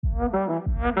Welcome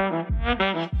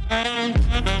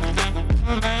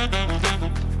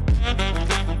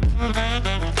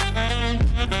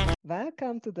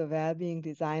to the Wellbeing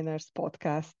Designers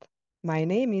podcast. My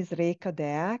name is Réka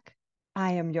Deák.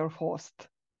 I am your host.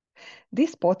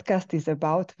 This podcast is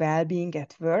about well-being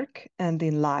at work and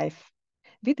in life.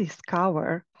 We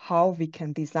discover how we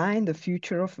can design the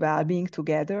future of well-being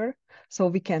together so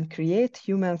we can create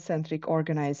human-centric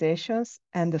organizations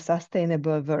and a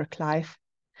sustainable work life.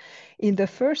 In the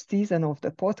first season of the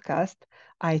podcast,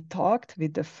 I talked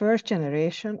with the first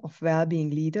generation of well-being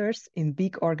leaders in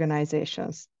big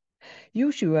organizations.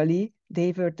 Usually,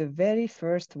 they were the very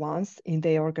first ones in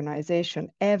their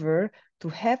organization ever to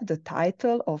have the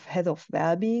title of Head of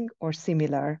Wellbeing or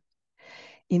similar.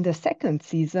 In the second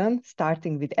season,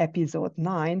 starting with episode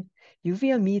 9, you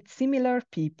will meet similar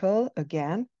people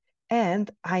again,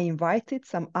 and I invited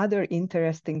some other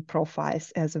interesting profiles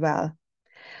as well.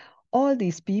 All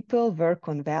these people work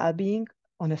on well-being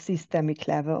on a systemic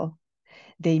level.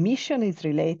 Their mission is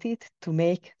related to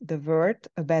make the world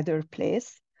a better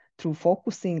place through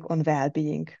focusing on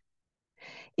well-being.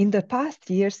 In the past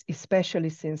years,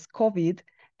 especially since COVID,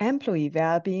 employee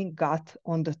well-being got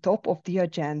on the top of the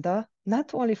agenda,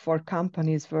 not only for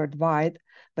companies worldwide,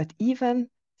 but even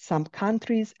some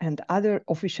countries and other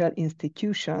official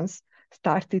institutions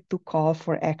started to call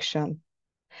for action.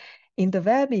 In the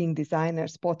Wellbeing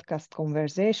Designers podcast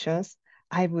conversations,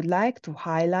 I would like to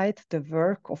highlight the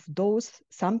work of those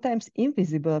sometimes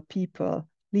invisible people,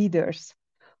 leaders,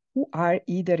 who are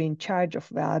either in charge of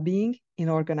well-being in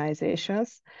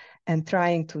organizations and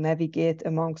trying to navigate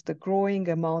amongst the growing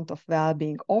amount of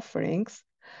well-being offerings,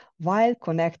 while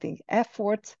connecting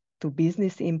efforts to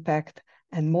business impact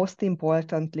and, most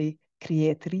importantly,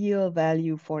 create real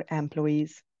value for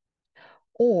employees.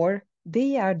 Or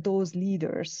they are those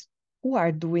leaders who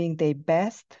are doing their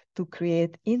best to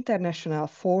create international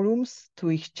forums to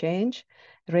exchange,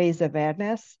 raise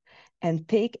awareness, and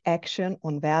take action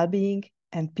on well-being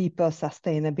and people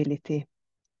sustainability.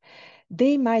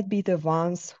 They might be the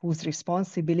ones whose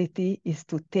responsibility is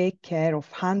to take care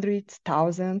of hundreds,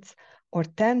 thousands, or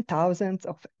 10,000s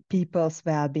of people's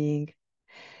well-being.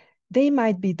 They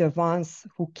might be the ones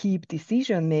who keep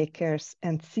decision makers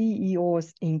and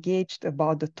CEOs engaged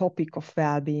about the topic of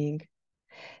well-being.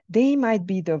 They might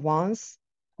be the ones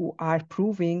who are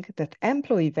proving that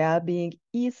employee well-being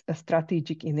is a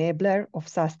strategic enabler of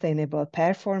sustainable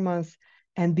performance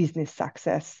and business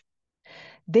success.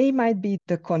 They might be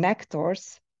the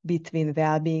connectors between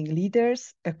well-being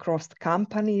leaders across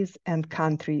companies and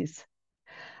countries.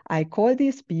 I call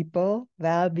these people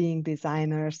well-being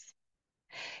designers.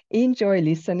 Enjoy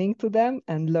listening to them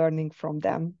and learning from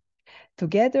them.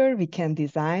 Together, we can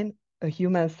design a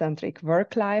human-centric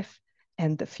work life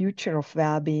and the future of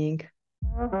well-being.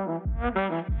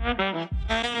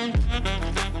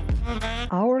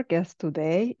 Our guest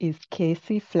today is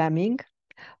Kacy Fleming,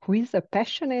 who is a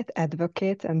passionate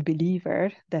advocate and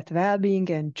believer that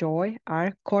well-being and joy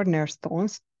are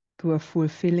cornerstones to a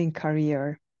fulfilling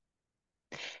career.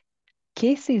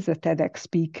 Kacy is a TEDx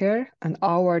speaker, an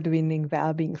award-winning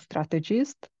well-being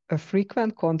strategist, a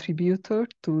frequent contributor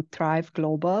to Thrive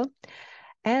Global,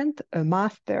 and a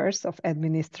Master's of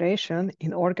Administration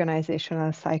in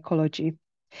Organizational Psychology.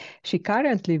 She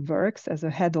currently works as a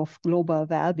head of global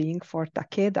well-being for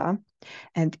Takeda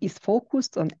and is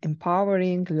focused on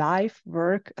empowering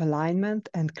life-work alignment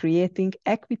and creating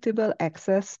equitable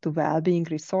access to well-being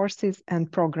resources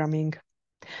and programming.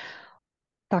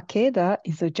 Takeda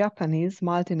is a Japanese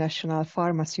multinational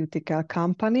pharmaceutical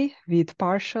company with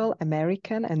partial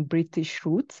American and British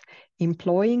roots,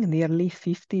 employing nearly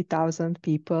 50,000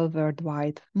 people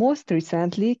worldwide. Most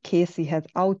recently, Kacy has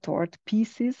authored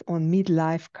pieces on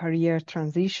midlife career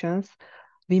transitions,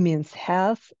 women's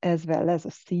health, as well as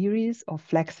a series of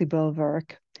flexible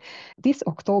work. This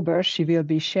October, she will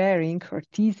be sharing her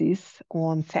thesis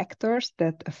on factors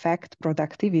that affect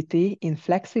productivity in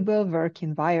flexible work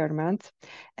environments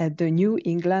at the New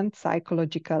England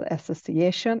Psychological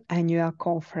Association annual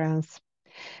conference.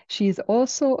 She is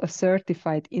also a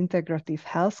certified integrative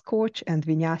health coach and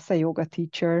Vinyasa yoga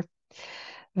teacher.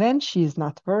 When she is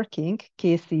not working,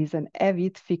 Kacy is an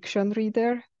avid fiction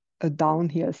reader, a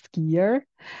downhill skier,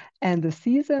 and a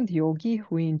seasoned yogi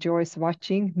who enjoys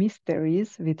watching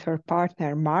mysteries with her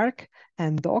partner Mark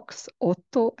and dogs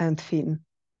Otto and Finn.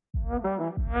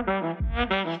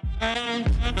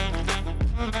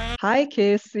 Hi,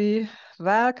 Kacy.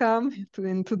 Welcome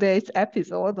in today's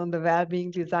episode on the Wellbeing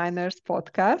Designers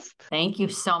podcast. Thank you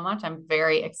so much. I'm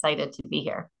very excited to be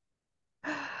here.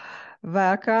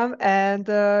 Welcome, and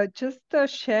just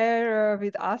share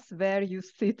with us where you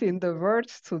sit in the world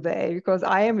today, because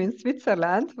I am in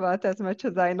Switzerland, but as much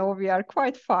as I know, we are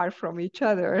quite far from each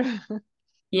other.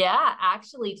 Yeah,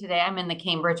 actually, today I'm in the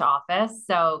Cambridge office,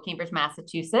 so Cambridge,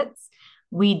 Massachusetts.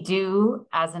 We do,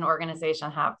 as an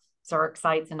organization, have Zurich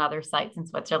sites and other sites in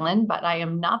Switzerland, but I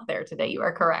am not there today. You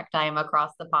are correct. I am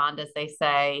across the pond, as they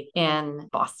say, in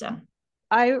Boston.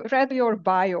 I read your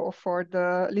bio for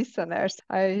the listeners.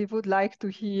 I would like to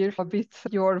hear a bit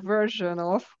your version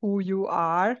of who you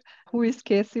are, who is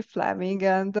Kacy Fleming,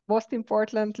 and most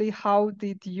importantly, how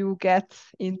did you get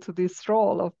into this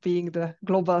role of being the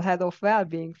global head of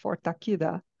well-being for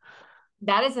Takeda?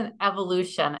 That is an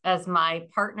evolution, as my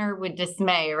partner would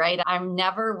dismay, right? I'm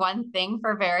never one thing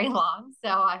for very long. So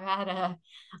I've had a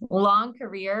long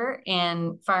career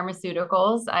in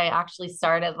pharmaceuticals. I actually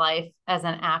started life as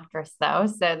an actress, though.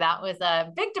 So that was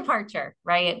a big departure,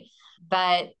 right?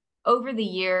 But over the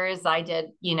years, I did,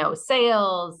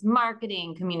 sales,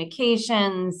 marketing,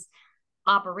 communications,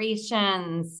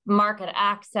 operations, market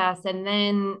access, and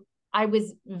then I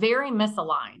was very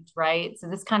misaligned, right? So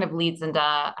this kind of leads into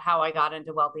how I got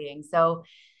into well-being. So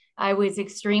I was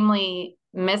extremely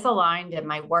misaligned in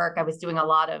my work. I was doing a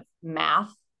lot of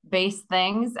math based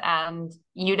things, and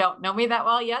you don't know me that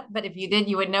well yet, but if you did,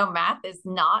 you would know math is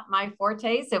not my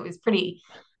forte. So it was pretty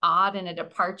odd and a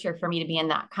departure for me to be in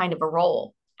that kind of a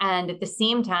role. And at the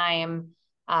same time,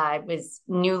 I was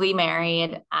newly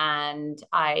married and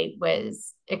I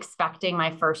was expecting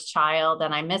my first child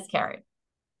and I miscarried.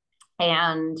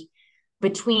 And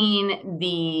between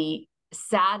the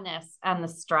sadness and the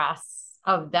stress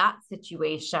of that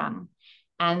situation,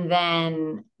 and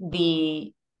then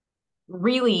the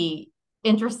really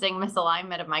interesting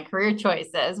misalignment of my career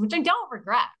choices, which I don't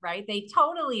regret, right? They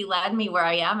totally led me where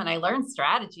I am and I learned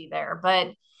strategy there. But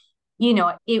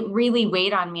it really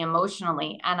weighed on me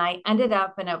emotionally. And I ended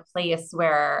up in a place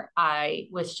where I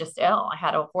was just ill. I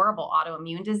had a horrible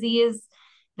autoimmune disease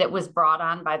that was brought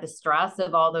on by the stress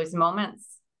of all those moments.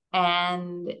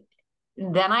 And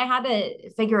then I had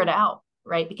to figure it out,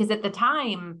 right? Because at the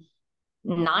time,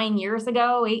 9 years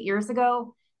ago, 8 years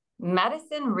ago,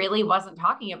 medicine really wasn't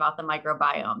talking about the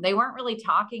microbiome. They weren't really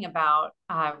talking about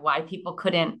why people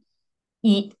couldn't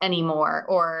eat anymore,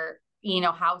 or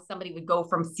how somebody would go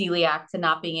from celiac to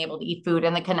not being able to eat food,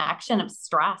 and the connection of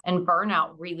stress and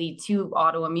burnout really to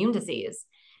autoimmune disease.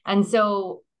 And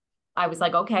so I was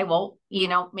like, okay, well,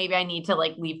 maybe I need to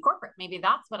leave corporate. Maybe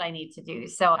that's what I need to do.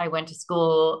 So I went to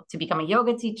school to become a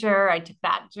yoga teacher. I took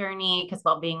that journey because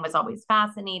well-being was always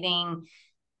fascinating.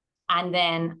 And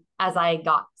then as I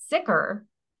got sicker,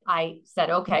 I said,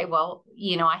 okay, well,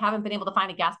 I haven't been able to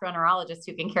find a gastroenterologist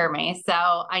who can cure me. So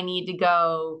I need to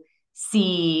go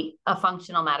see a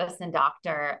functional medicine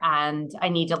doctor and I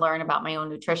need to learn about my own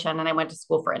nutrition. And I went to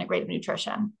school for integrative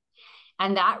nutrition.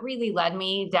 And that really led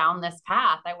me down this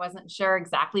path. I wasn't sure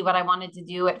exactly what I wanted to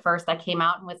do at first. I came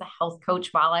out and was a health coach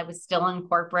while I was still in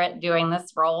corporate doing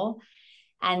this role.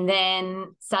 And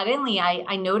then suddenly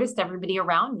I noticed everybody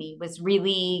around me was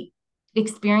really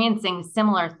experiencing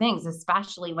similar things,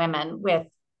 especially women with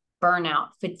burnout,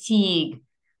 fatigue,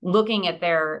 looking at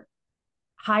their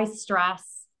high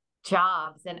stress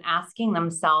jobs and asking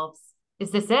themselves, is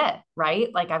this it? Right?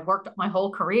 Like I've worked my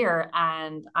whole career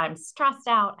and I'm stressed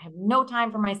out. I have no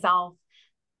time for myself.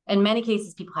 In many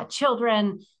cases, people had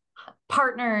children,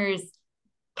 partners,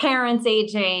 parents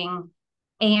aging,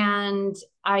 and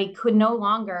I could no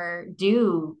longer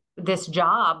do this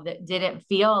job that didn't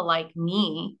feel like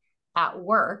me at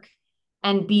work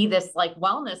and be this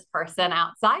wellness person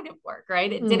outside of work,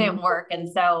 right? It didn't work.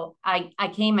 And so I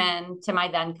came in to my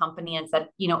then company and said,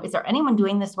 is there anyone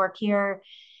doing this work here?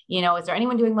 Is there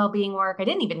anyone doing well-being work? I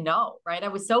didn't even know, right? I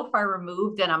was so far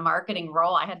removed in a marketing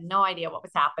role. I had no idea what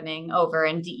was happening over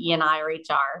in DE&I or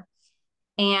HR.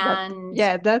 But And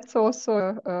yeah, that's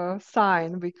also a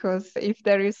sign, because if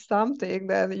there is something,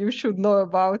 then you should know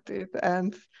about it.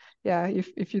 And yeah,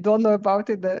 if you don't know about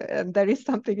it and there is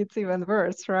something, it's even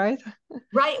worse, right?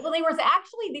 right. Well,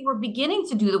 they were beginning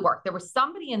to do the work. There was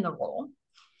somebody in the role,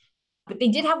 but they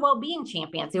did have well-being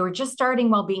champions. They were just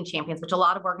starting well-being champions, which a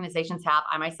lot of organizations have.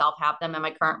 I myself have them in my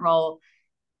current role.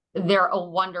 They're a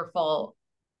wonderful,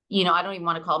 I don't even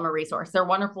want to call them a resource. They're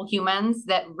wonderful humans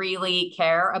that really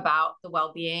care about the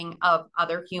well-being of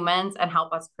other humans and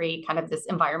help us create kind of this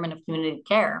environment of community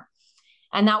care.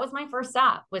 And that was my first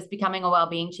step, was becoming a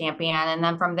well-being champion. And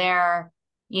then from there,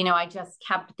 I just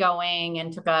kept going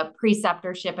and took a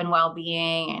preceptorship in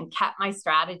well-being and kept my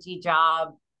strategy job,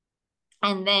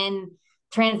 and then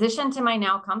transitioned to my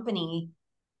now company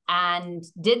and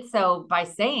did so by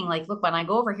saying look, when I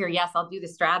go over here, yes, I'll do the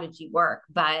strategy work,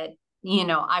 but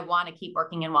I want to keep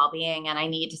working in well-being and I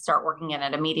need to start working in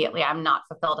it immediately. I'm not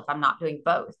fulfilled if I'm not doing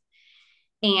both.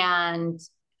 And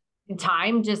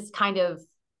time just kind of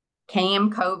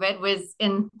came. COVID was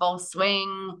in full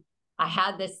swing. I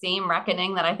had this same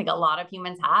reckoning that I think a lot of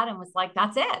humans had and was like,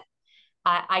 that's it.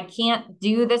 I can't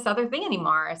do this other thing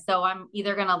anymore. So I'm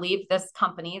either going to leave this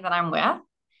company that I'm with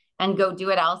and go do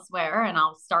it elsewhere. And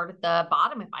I'll start at the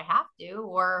bottom if I have to,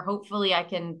 or hopefully I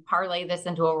can parlay this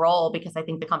into a role because I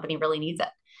think the company really needs it.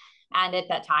 And at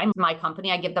that time, my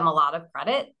company, I give them a lot of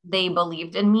credit. They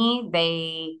believed in me.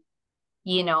 They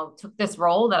took this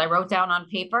role that I wrote down on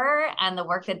paper and the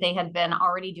work that they had been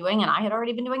already doing and I had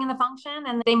already been doing in the function,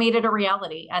 and they made it a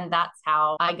reality. And that's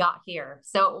how I got here.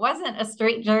 So it wasn't a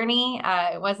straight journey.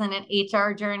 It wasn't an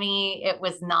HR journey. It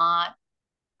was not,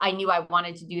 I knew I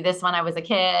wanted to do this when I was a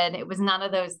kid. It was none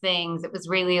of those things. It was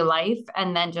really life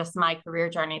and then just my career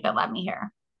journey that led me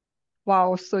here.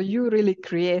 Wow, so you really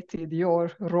created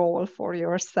your role for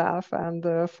yourself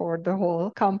and for the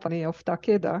whole company of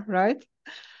Takeda, right?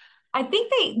 I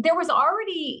think there was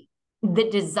already the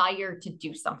desire to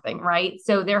do something, right?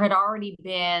 So there had already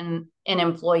been an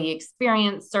employee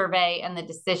experience survey and the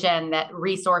decision that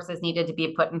resources needed to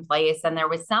be put in place. And there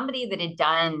was somebody that had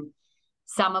done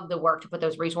some of the work to put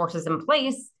those resources in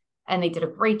place, and they did a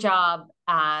great job,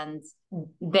 and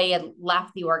they had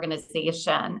left the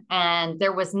organization, and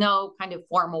there was no kind of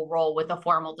formal role with a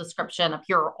formal description of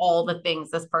here are all the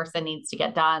things this person needs to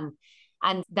get done.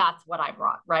 And that's what I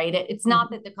brought, right? It's not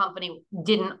that the company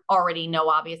didn't already know,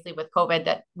 obviously, with COVID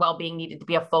that well-being needed to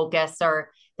be a focus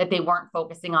or that they weren't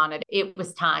focusing on it. It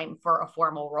was time for a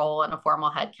formal role and a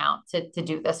formal headcount to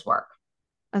do this work.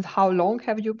 And how long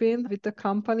have you been with the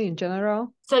company in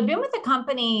general? So I've been with the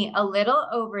company a little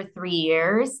over 3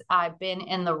 years. I've been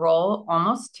in the role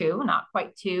almost 2, not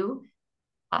quite 2,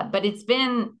 but it's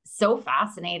been so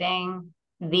fascinating,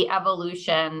 the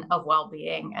evolution of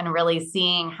well-being and really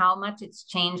seeing how much it's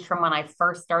changed from when I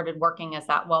first started working as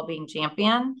that well-being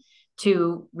champion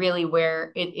to really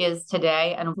where it is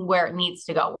today and where it needs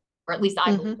to go, or at least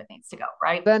I believe it needs to go,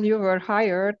 right? When you were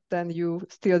hired, then you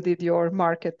still did your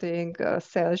marketing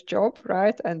sales job,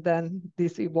 right? And then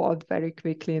this evolved very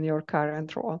quickly in your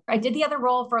current role. I did the other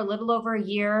role for a little over a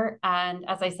year. And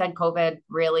as I said, COVID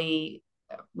really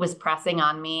was pressing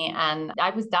on me and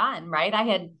I was done, right? I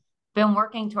had been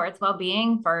working towards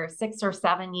well-being for 6 or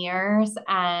 7 years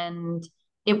and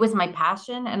it was my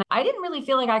passion. And I didn't really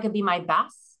feel like I could be my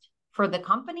best for the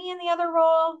company in the other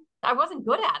role. I wasn't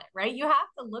good at it, right? You have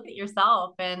to look at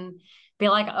yourself and be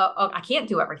like, oh, I can't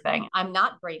do everything. I'm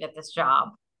not great at this job.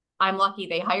 I'm lucky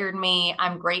they hired me.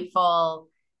 I'm grateful,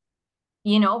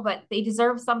 but they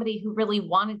deserve somebody who really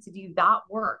wanted to do that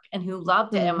work and who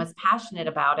loved it and was passionate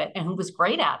about it and who was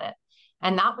great at it.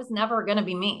 And that was never going to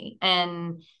be me.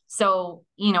 And so,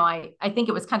 I think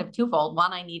it was kind of twofold.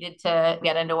 One, I needed to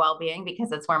get into well-being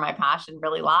because it's where my passion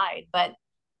really lied. But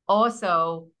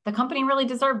also, the company really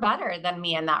deserved better than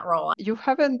me in that role. You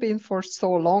haven't been for so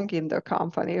long in the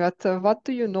company, but what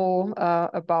do you know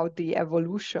about the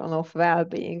evolution of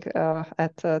well-being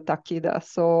at Takeda?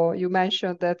 So you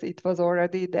mentioned that it was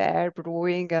already there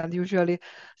brewing, and usually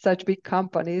such big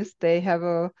companies, they have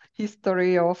a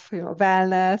history of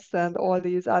wellness and all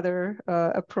these other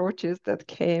approaches that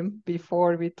came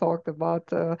before we talked about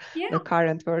the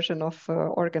current version of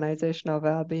organizational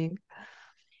well-being.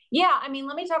 Yeah, I mean,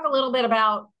 let me talk a little bit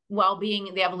about well-being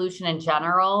and the evolution in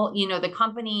general. The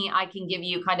company, I can give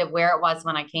you kind of where it was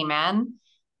when I came in,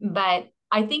 but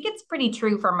I think it's pretty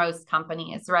true for most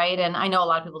companies, right? And I know a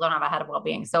lot of people don't have a head of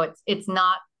well-being, so it's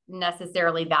not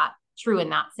necessarily that true in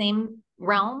that same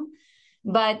realm,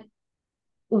 but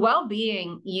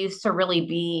well-being used to really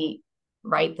be,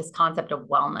 right, this concept of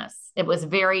wellness. It was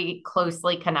very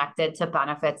closely connected to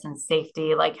benefits and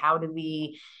safety. Like, how do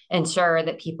we ensure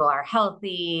that people are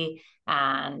healthy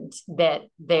and that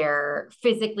they're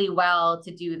physically well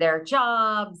to do their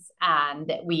jobs and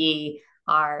that we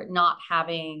are not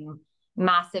having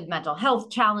massive mental health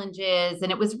challenges.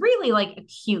 And it was really like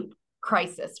acute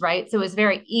crisis, right? So it was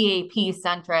very EAP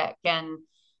centric and,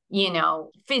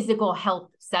 physical health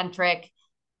centric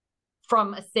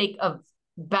from a sake of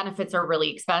benefits are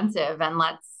really expensive and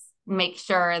let's make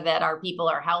sure that our people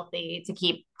are healthy to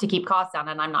keep costs down.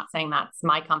 And I'm not saying that's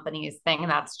my company's thing,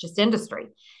 that's just industry.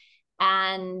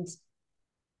 And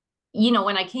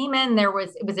when I came in, it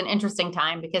was an interesting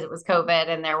time because it was COVID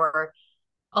and there were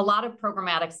a lot of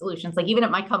programmatic solutions. Like even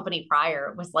at my company prior,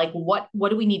 it was like, what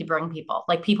do we need to bring people?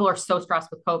 Like people are so stressed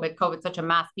with COVID. COVID's such a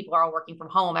mess. People are all working from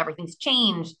home. Everything's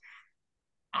changed.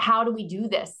 How do we do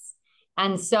this?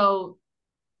 And so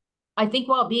I think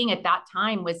well-being at that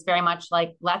time was very much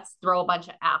like, let's throw a bunch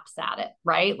of apps at it,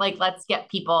 right? Like, let's get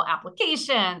people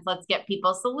applications, let's get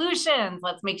people solutions,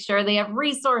 let's make sure they have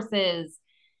resources,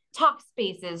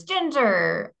 Talkspaces,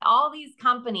 Ginger, all these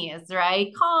companies,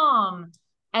 right? Calm,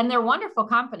 and they're wonderful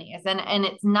companies, and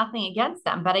it's nothing against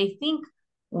them. But I think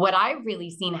what I've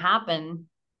really seen happen,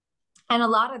 and a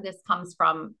lot of this comes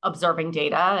from observing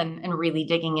data and really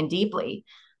digging in deeply,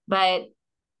 but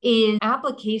is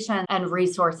application and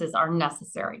resources are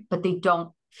necessary, but they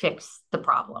don't fix the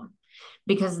problem.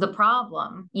 Because the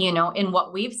problem, you know, in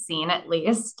what we've seen at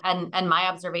least, and my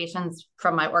observations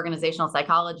from my organizational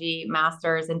psychology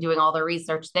master's and doing all the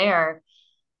research there,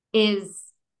 is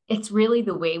it's really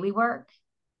the way we work.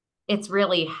 It's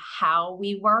really how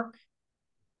we work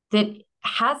that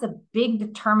has a big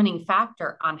determining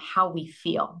factor on how we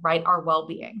feel, right? Our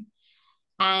well-being.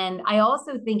 And I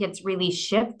also think it's really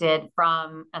shifted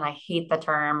from, and I hate the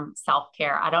term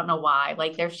self-care. I don't know why.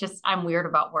 Like, there's just, I'm weird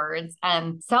about words.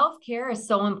 And self-care is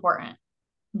so important,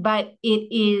 but it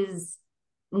is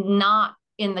not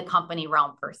in the company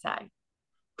realm per se.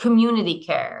 Community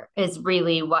care is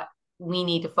really what we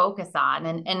need to focus on.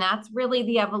 And that's really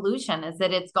the evolution, is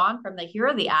that it's gone from the, here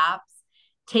are the apps,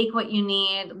 take what you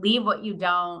need, leave what you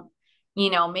don't,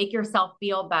 you know, make yourself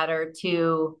feel better,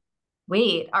 to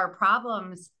wait, our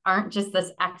problems aren't just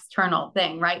this external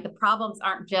thing, right? The problems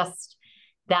aren't just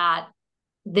that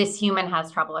this human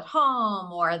has trouble at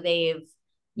home, or they've,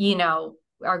 you know,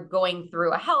 are going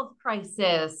through a health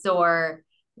crisis or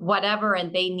whatever,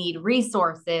 and they need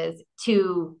resources.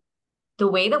 To the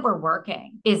way that we're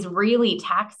working is really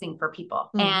taxing for people.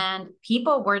 And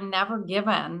people were never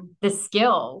given the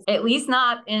skills, at least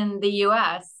not in the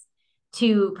US,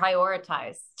 to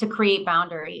prioritize, to create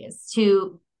boundaries,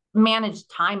 to manage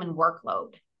time and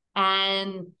workload.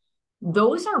 And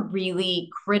those are really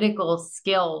critical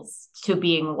skills to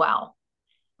being well.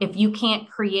 If you can't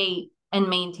create and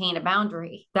maintain a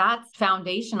boundary, that's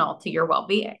foundational to your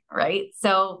well-being, right?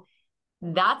 So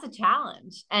that's a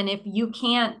challenge. And if you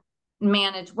can't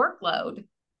manage workload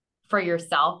for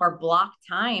yourself, or block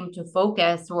time to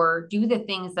focus or do the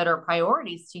things that are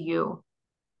priorities to you,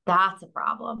 that's a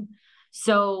problem.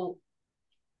 So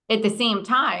at the same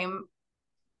time,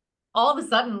 all of a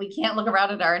sudden, we can't look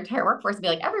around at our entire workforce and be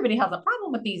like, everybody has a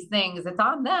problem with these things, it's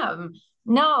on them.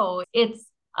 No, it's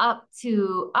up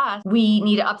to us. We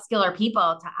need to upskill our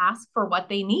people to ask for what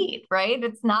they need, right?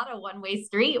 It's not a one-way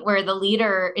street where the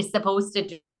leader is supposed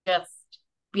to just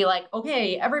be like,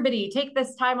 okay, everybody take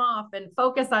this time off and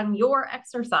focus on your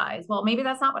exercise. Well, maybe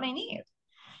that's not what I need.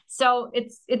 So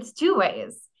it's two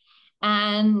ways.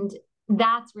 And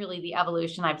that's really the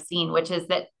evolution I've seen, which is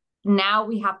that now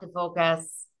we have to focus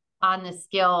on the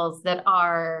skills that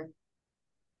are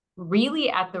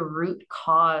really at the root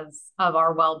cause of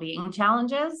our well-being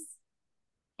challenges,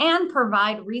 and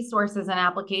provide resources and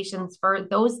applications for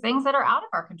those things that are out of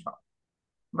our control,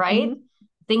 right?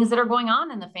 Things that are going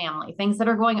on in the family, things that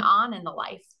are going on in the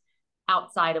life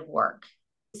outside of work.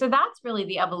 So that's really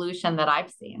the evolution that I've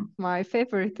seen. My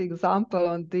favorite example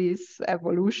on this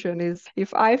evolution is,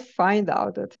 if I find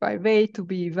out that my way to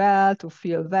be well, to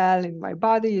feel well in my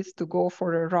body, is to go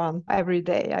for a run every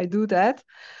day. I do that.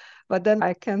 But then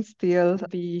I can still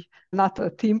be not a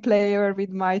team player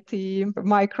with my team,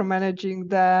 micromanaging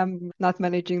them, not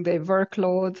managing their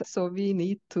workload. So we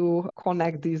need to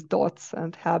connect these dots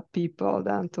and help people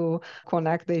then to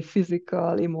connect their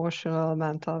physical, emotional,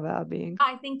 mental well-being.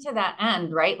 I think to that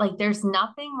end, right? Like, there's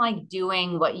nothing like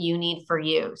doing what you need for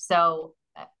you. So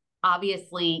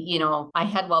obviously, you know, I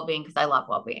had well-being because I love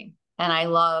well-being. And I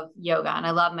love yoga and I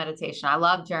love meditation. I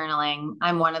love journaling.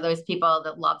 I'm one of those people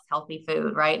that loves healthy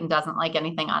food, right? And doesn't like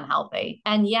anything unhealthy.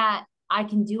 And yet I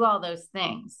can do all those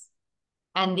things.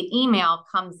 And the email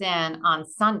comes in on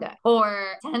Sunday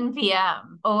or 10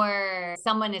 p.m. or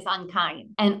someone is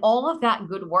unkind. And all of that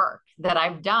good work that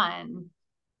I've done,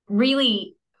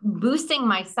 really boosting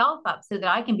myself up so that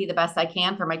I can be the best I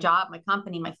can for my job, my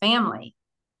company, my family,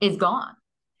 is gone.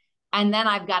 And then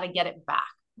I've got to get it back.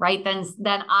 Right?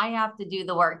 Then I have to do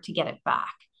the work to get it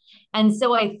back. And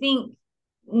so I think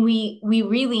we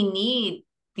really need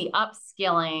the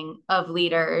upskilling of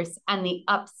leaders and the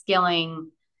upskilling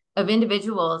of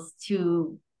individuals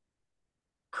to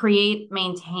create,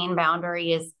 maintain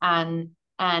boundaries and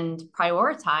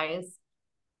prioritize,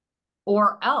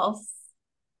 or else,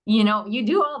 you know, you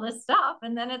do all this stuff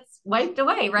and then it's wiped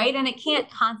away, right? And it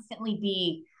can't constantly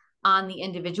be on the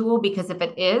individual, because if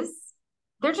it is,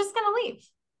 they're just going to leave.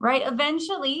 Right?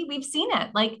 Eventually, we've seen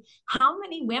it. Like, how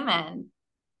many women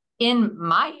in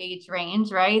my age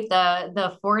range, right?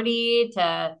 The 40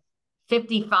 to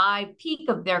 55 peak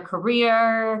of their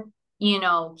career,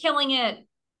 killing it.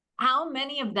 How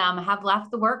many of them have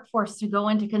left the workforce to go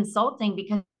into consulting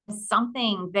because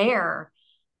something there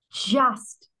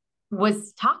just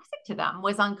was toxic to them,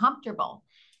 was uncomfortable?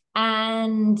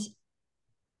 And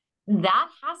that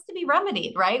has to be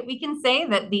remedied, right? We can say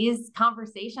that these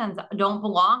conversations don't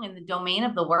belong in the domain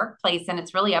of the workplace, and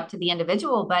it's really up to the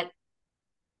individual. But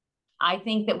I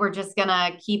think that we're just going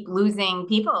to keep losing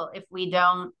people if we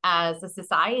don't, as a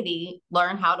society,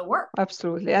 learn how to work.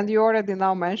 Absolutely. And you already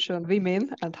now mentioned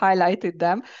women and highlighted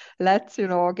them. Let's,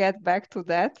 get back to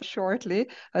that shortly.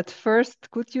 At first,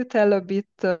 could you tell a bit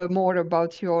more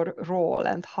about your role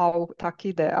and how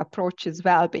Takide approaches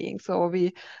well-being? So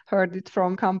we heard it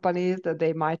from companies that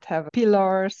they might have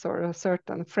pillars or a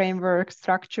certain framework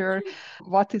structure.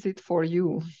 What is it for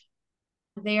you?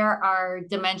 There are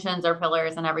dimensions or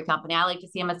pillars in every company. I like to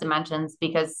see them as dimensions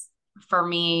because for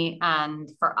me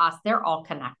and for us, they're all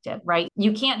connected, right?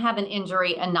 You can't have an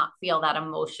injury and not feel that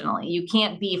emotionally. You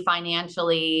can't be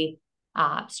financially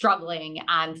struggling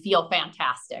and feel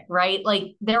fantastic, right?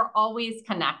 Like they're always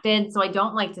connected. So I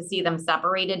don't like to see them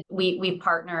separated. We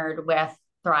partnered with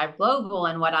Thrive Global,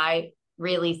 and what I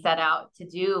really set out to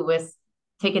do was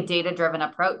take a data-driven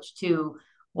approach to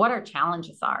what our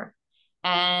challenges are.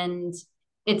 And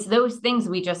it's those things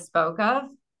we just spoke of,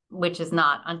 which is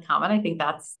not uncommon. I think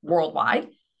that's worldwide.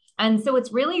 And so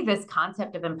it's really this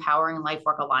concept of empowering life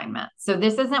work alignment. So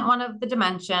this isn't one of the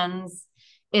dimensions.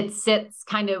 It sits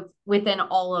kind of within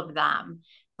all of them.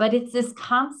 But it's this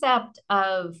concept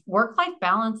of work-life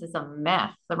balance is a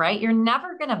myth, right? You're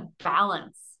never going to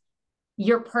balance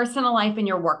your personal life and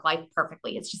your work life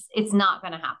perfectly. It's not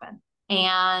going to happen.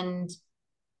 And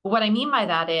what I mean by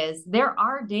that is there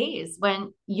are days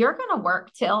when you're going to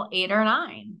work till 8 or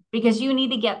 9 because you need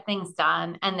to get things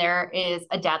done and there is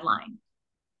a deadline.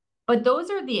 But those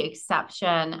are the exception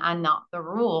and not the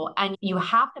rule. And you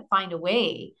have to find a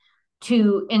way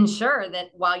to ensure that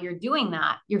while you're doing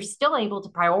that, you're still able to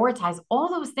prioritize all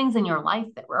those things in your life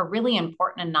that are really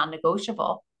important and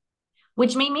non-negotiable,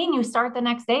 which may mean you start the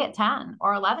next day at 10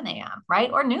 or 11 a.m., right?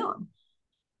 Or noon.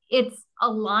 It's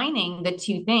aligning the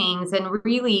two things. And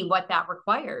really what that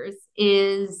requires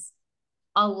is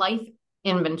a life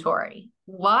inventory.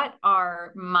 What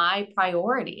are my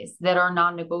priorities that are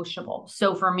non-negotiable?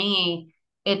 So for me,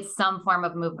 it's some form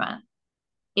of movement.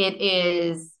 It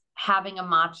is having a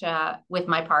matcha with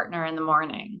my partner in the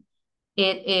morning.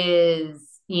 It is,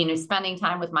 spending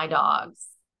time with my dogs.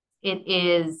 It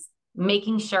is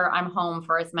making sure I'm home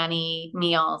for as many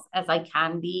meals as I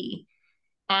can be.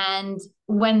 And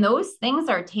when those things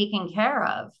are taken care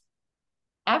of,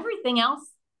 everything else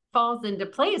falls into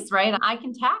place, right? I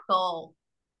can tackle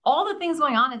all the things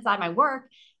going on inside my work,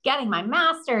 getting my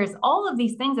master's, all of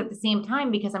these things at the same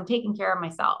time because I'm taking care of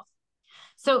myself.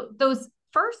 So those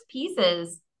first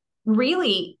pieces,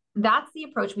 really, that's the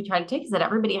approach we try to take, is that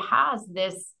everybody has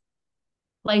this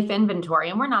life inventory,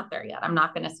 and we're not there yet. I'm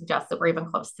not going to suggest that we're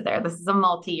even close to there. This is a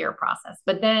multi-year process.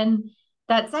 But then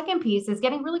that second piece is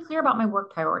getting really clear about my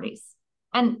work priorities.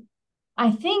 And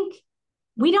I think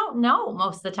we don't know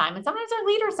most of the time, and sometimes our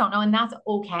leaders don't know, and that's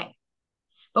okay.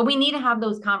 But we need to have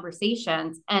those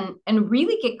conversations and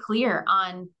really get clear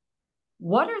on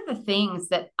what are the things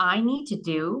that I need to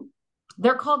do.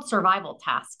 They're called survival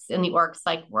tasks in the org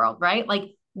psych world, right?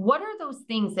 Like, what are those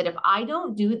things that if I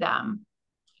don't do them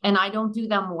and I don't do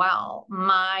them well,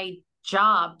 my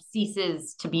job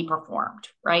ceases to be performed,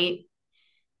 right?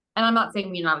 And I'm not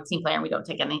saying we're not a team player and we don't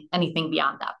take anything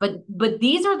beyond that, but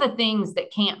these are the things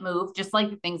that can't move, just like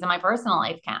the things in my personal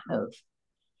life can't move.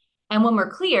 And when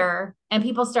we're clear and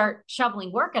people start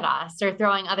shoveling work at us or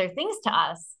throwing other things to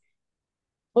us,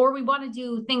 or we want to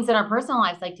do things in our personal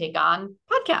lives, like take on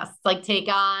podcasts, like take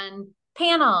on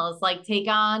panels, like take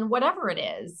on whatever it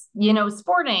is,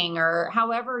 sporting or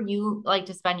however you like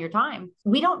to spend your time,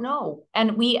 we don't know.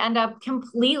 And we end up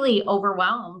completely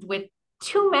overwhelmed with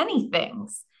too many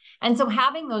things. And so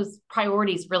having those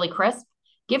priorities really crisp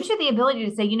gives you the ability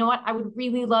to say, you know what, I would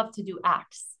really love to do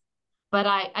X, but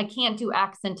I can't do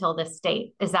X until this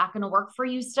date. Is that going to work for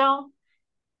you still?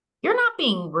 You're not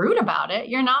being rude about it.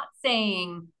 You're not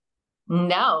saying,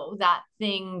 no, that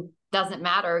thing doesn't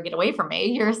matter, get away from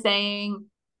me. You're saying,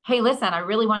 hey, listen, I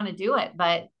really want to do it,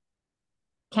 but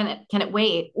can it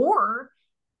wait? Or,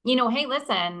 hey,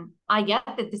 listen, I get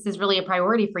that this is really a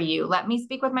priority for you. Let me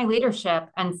speak with my leadership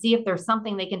and see if there's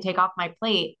something they can take off my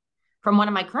plate from one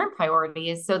of my current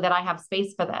priorities so that I have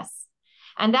space for this.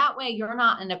 And that way you're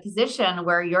not in a position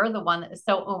where you're the one that is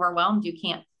so overwhelmed you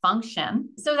can't function.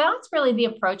 So that's really the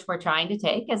approach we're trying to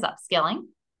take, is upskilling.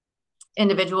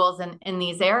 individuals in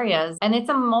these areas. And it's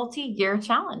a multi-year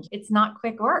challenge. It's not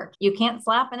quick work. You can't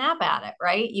slap an app at it,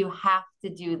 right? You have to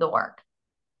do the work.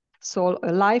 So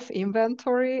a life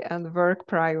inventory and work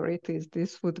priorities,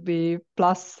 this would be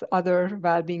plus other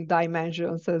well-being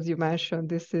dimensions, as you mentioned.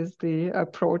 This is the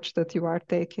approach that you are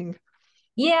taking.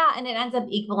 Yeah, and it ends up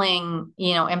equaling,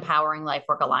 empowering life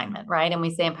work alignment, right? And we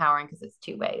say empowering because it's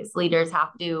two ways. Leaders have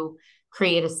to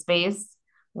create a space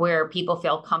where people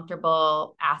feel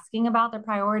comfortable asking about their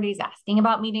priorities, asking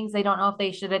about meetings they don't know if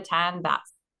they should attend, that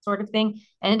sort of thing.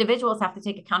 And individuals have to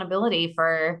take accountability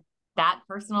for that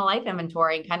personal life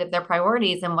inventory and kind of their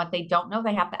priorities, and what they don't know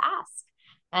they have to ask.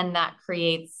 And that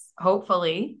creates,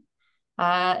 hopefully,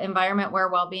 environment where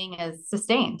well-being is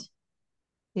sustained.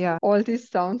 Yeah, all this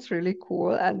sounds really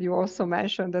cool. And you also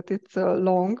mentioned that it's a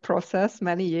long process,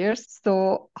 many years.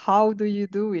 So how do you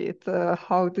do it?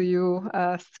 How do you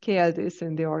scale this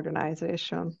in the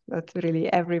organization that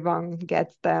really everyone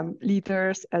gets them,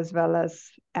 leaders as well as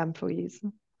employees?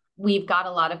 We've got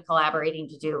a lot of collaborating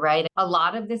to do, right? A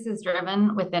lot of this is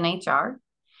driven within HR,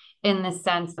 in the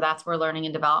sense that's where learning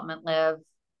and development live.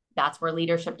 That's where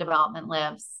leadership development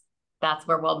lives. That's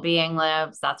where well-being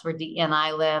lives. That's where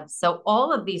DEI lives. So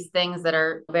all of these things that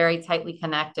are very tightly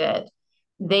connected,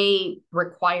 they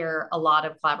require a lot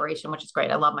of collaboration, which is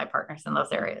great. I love my partners in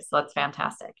those areas. So that's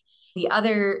fantastic. The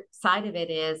other side of it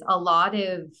is a lot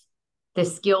of the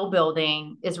skill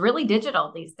building is really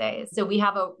digital these days. So we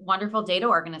have a wonderful data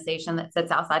organization that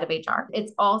sits outside of HR.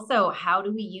 It's also, how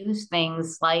do we use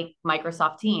things like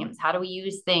Microsoft Teams? How do we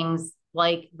use things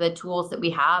like the tools that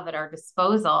we have at our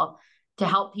disposal to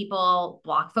help people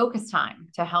block focus time,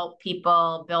 to help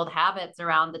people build habits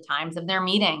around the times of their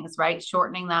meetings, right?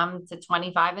 Shortening them to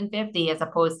 25 and 50 as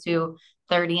opposed to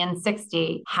 30 and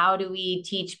 60. How do we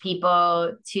teach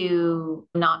people to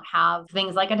not have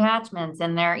things like attachments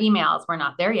in their emails? We're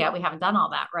not there yet. We haven't done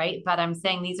all that, right? But I'm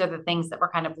saying these are the things that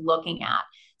we're kind of looking at.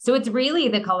 So it's really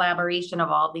the collaboration of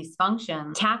all these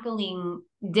functions, tackling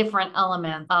different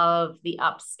elements of the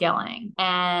upskilling.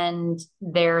 And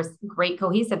there's great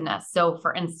cohesiveness. So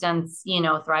for instance,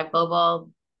 Thrive Global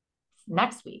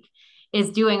next week is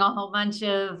doing a whole bunch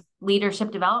of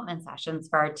leadership development sessions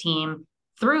for our team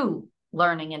through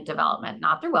learning and development,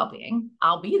 not through well-being.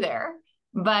 I'll be there,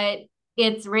 but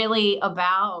it's really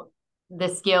about the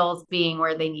skills being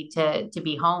where they need to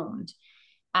be honed.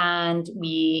 And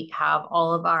we have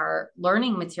all of our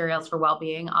learning materials for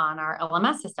well-being on our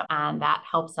LMS system. And that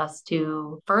helps us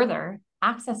to further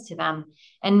access to them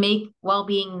and make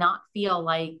well-being not feel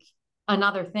like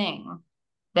another thing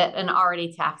that an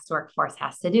already taxed workforce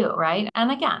has to do, right?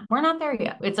 And again, we're not there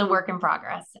yet. It's a work in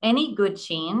progress. Any good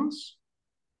change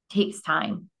takes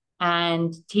time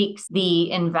and takes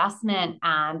the investment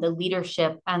and the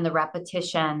leadership and the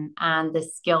repetition and the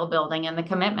skill building and the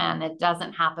commitment. It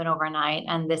doesn't happen overnight.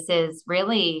 And this is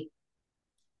really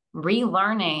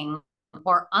relearning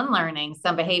or unlearning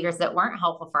some behaviors that weren't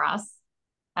helpful for us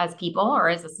as people or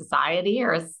as a society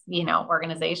or as,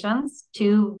 organizations,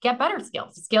 to get better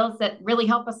skills that really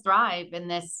help us thrive in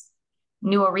this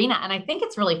new arena. And I think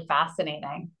it's really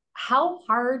fascinating how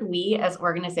hard we as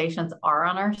organizations are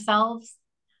on ourselves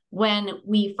when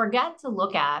we forget to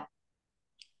look at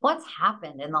what's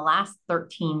happened in the last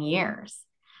 13 years.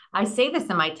 I say this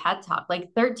in my TED Talk, like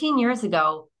 13 years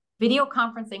ago, video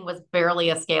conferencing was barely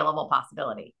a scalable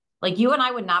possibility. Like you and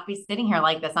I would not be sitting here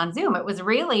like this on Zoom. It was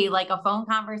really like a phone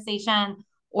conversation,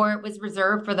 or it was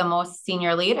reserved for the most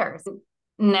senior leaders.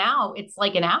 Now it's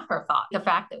like an afterthought. The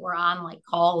fact that we're on like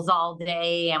calls all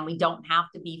day and we don't have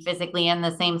to be physically in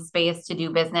the same space to do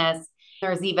business.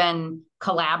 There's even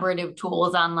collaborative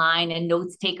tools online and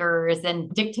notes takers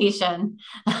and dictation.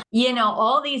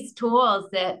 All these tools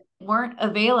that weren't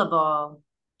available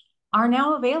are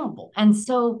now available. And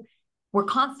so we're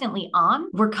constantly on,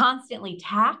 we're constantly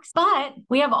taxed, but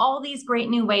we have all these great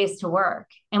new ways to work.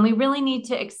 And we really need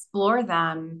to explore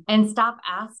them and stop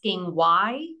asking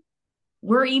why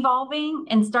we're evolving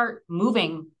and start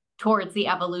moving towards the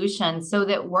evolution so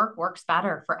that work works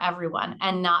better for everyone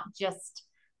and not just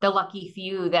the lucky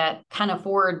few that can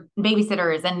afford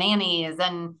babysitters and nannies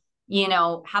and,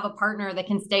 have a partner that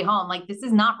can stay home. Like this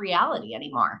is not reality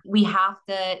anymore. We have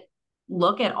to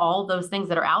look at all those things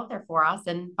that are out there for us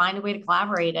and find a way to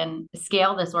collaborate and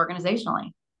scale this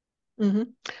organizationally. Mm-hmm.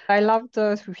 I love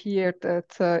to hear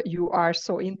that you are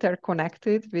so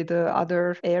interconnected with the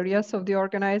other areas of the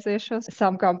organization.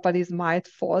 Some companies might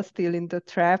fall still in the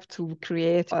trap to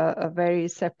create a very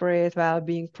separate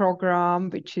well-being program,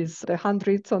 which is the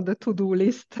hundreds on the to-do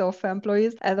list of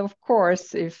employees. And of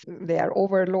course, if they are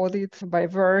overloaded by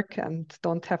work and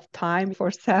don't have time for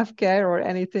self-care or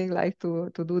anything like to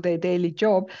do their daily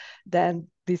job, then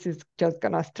this is just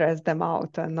going to stress them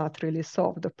out and not really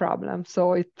solve the problem.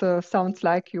 So it sounds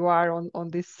like you are on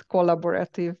this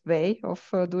collaborative way of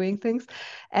doing things.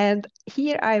 And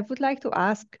here I would like to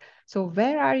ask, so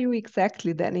where are you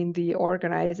exactly then in the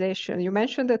organization? You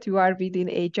mentioned that you are within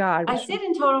HR. I sit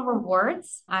in total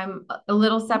rewards. I'm a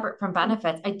little separate from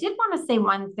benefits. I did want to say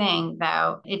one thing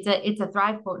though. It's a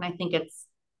Thrive quote, and I think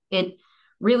it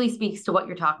really speaks to what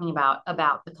you're talking about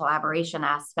the collaboration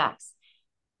aspects.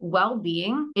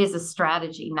 Well-being is a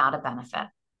strategy, not a benefit,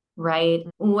 right?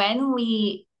 When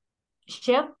we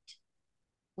shift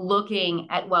looking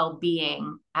at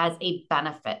well-being as a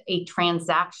benefit, a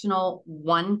transactional,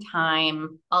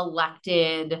 one-time,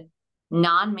 elected,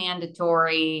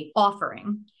 non-mandatory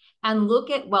offering, and look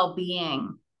at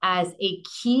well-being as a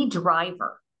key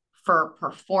driver for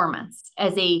performance,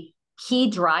 as a key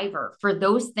driver for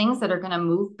those things that are going to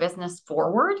move business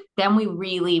forward, then we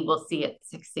really will see it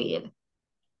succeed.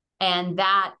 And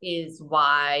that is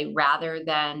why, rather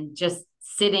than just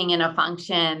sitting in a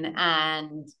function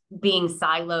and being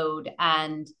siloed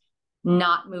and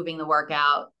not moving the work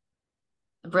out,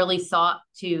 I've really sought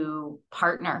to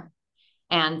partner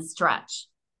and stretch,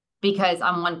 because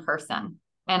I'm one person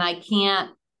and I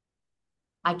can't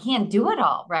do it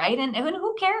all, right? And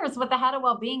who cares what the head of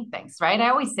well-being thinks, right? I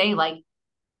always say, like,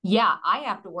 yeah, I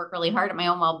have to work really hard at my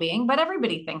own well-being, but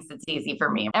everybody thinks it's easy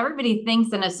for me. Everybody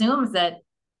thinks and assumes that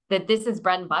this is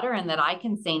bread and butter and that I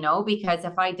can say no, because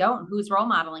if I don't, who's role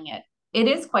modeling it? It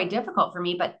is quite difficult for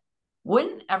me, but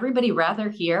wouldn't everybody rather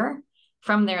hear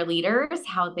from their leaders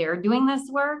how they're doing this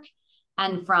work,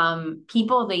 and from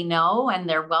people they know and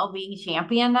their well-being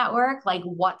champion network, like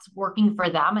what's working for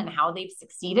them and how they've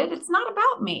succeeded? It's not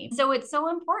about me. So it's so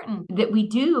important that we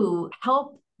do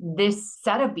help this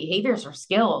set of behaviors or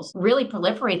skills really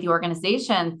proliferate the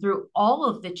organization through all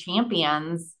of the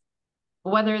champions,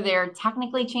 whether they're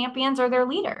technically champions or they're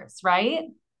leaders, right?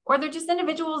 Or they're just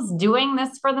individuals doing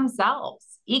this for themselves.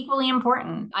 Equally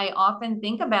important. I often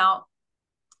think about,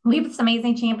 we have this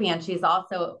amazing champion. She's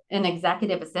also an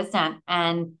executive assistant,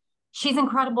 and she's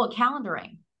incredible at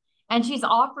calendaring. And she's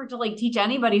offered to like teach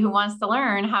anybody who wants to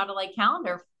learn how to like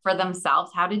calendar for themselves,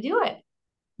 how to do it.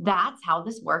 That's how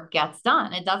this work gets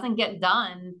done. It doesn't get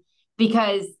done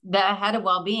because the head of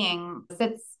well-being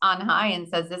sits on high and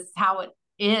says, this is how it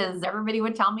is. Everybody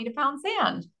would tell me to pound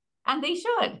sand, and they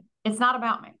should. It's not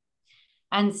about me.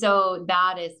 And so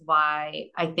that is why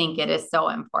I think it is so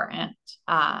important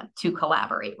to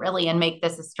collaborate really and make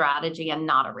this a strategy and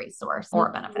not a resource or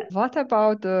a benefit. What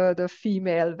about the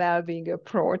female well-being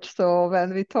approach? So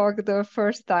when we talked the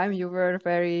first time, you were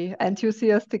very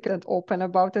enthusiastic and open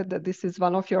about it, that this is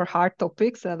one of your hard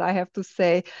topics. And I have to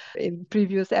say, in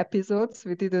previous episodes,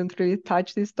 we didn't really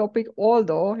touch this topic,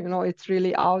 although, you know, it's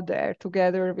really out there,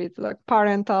 together with like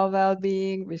parental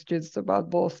well-being, which is about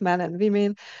both men and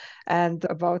women, and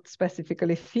about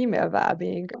specifically female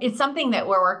well-being. It's something that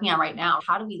we're working on right now.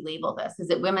 How do we label this?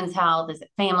 Is it women's health? Is it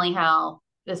family health?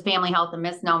 Is family health a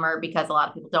misnomer because a lot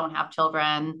of people don't have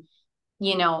children?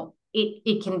 You know,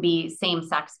 it can be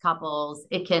same-sex couples.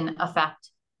 It can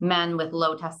affect men with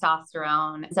low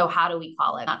testosterone. So how do we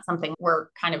call it? That's something we're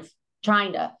kind of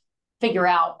trying to figure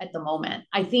out at the moment.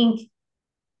 I think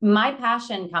my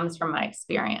passion comes from my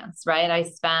experience, right? I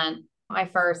spent my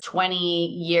first 20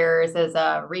 years as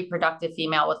a reproductive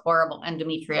female with horrible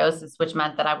endometriosis, which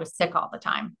meant that I was sick all the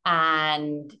time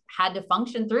and had to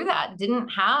function through that. Didn't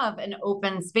have an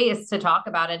open space to talk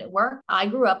about it at work. I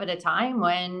grew up at a time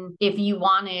when if you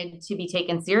wanted to be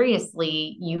taken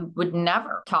seriously, you would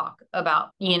never talk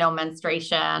about, you know,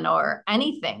 menstruation or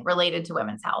anything related to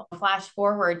women's health. Flash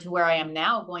forward to where I am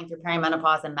now, going through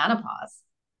perimenopause and menopause.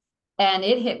 And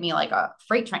it hit me like a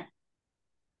freight train.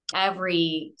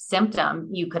 Every symptom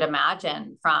you could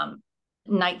imagine, from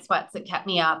night sweats that kept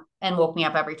me up and woke me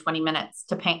up every 20 minutes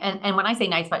to pain. And when I say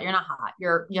night sweat, you're not hot.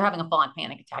 You're having a full-on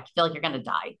panic attack. You feel like you're going to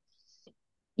die.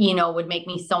 You know, would make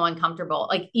me so uncomfortable.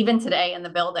 Like even today in the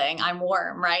building, I'm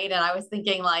warm, right? And I was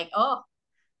thinking like, oh,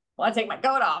 I want to take my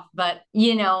coat off. But,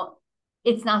 you know,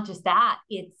 it's not just that.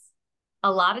 It's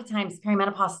a lot of times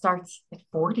perimenopause starts at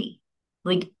 40,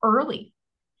 like early.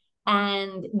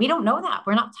 And we don't know that.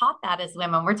 We're not taught that as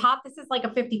women. We're taught this is like a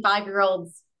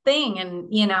 55-year-old's thing.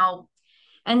 And, you know,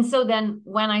 and so then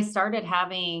when I started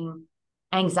having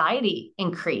anxiety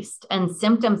increased and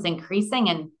symptoms increasing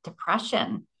and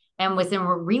depression, and was in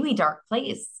a really dark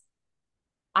place.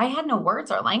 I had no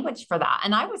words or language for that.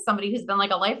 And I was somebody who's been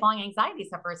like a lifelong anxiety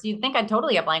sufferer. So you'd think I'd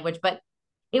totally have language, but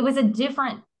it was a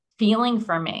different feeling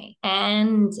for me.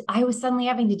 And I was suddenly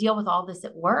having to deal with all this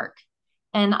at work.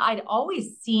 And I'd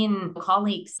always seen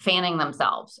colleagues fanning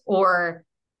themselves, or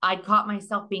I'd caught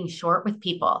myself being short with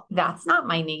people. That's not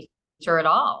my nature at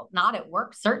all. Not at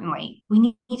work, certainly. We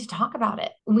need to talk about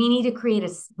it. We need to create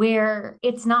a where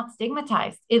it's not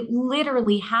stigmatized. It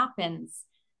literally happens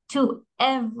to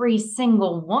every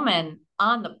single woman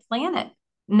on the planet.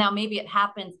 Now, maybe it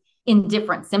happens in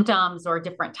different symptoms or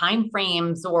different time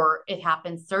frames, or it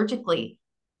happens surgically,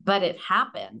 but it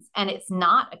happens, and it's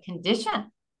not a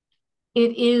condition.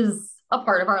 It is a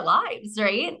part of our lives,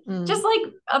 right? Just like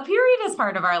a period is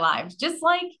part of our lives, just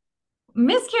like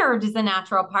miscarriage is a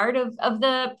natural part of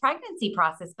the pregnancy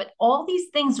process. But all these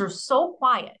things are so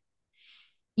quiet.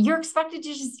 You're expected to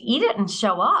just eat it and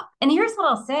show up. And here's what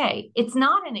I'll say. It's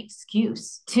not an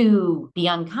excuse to be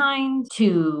unkind,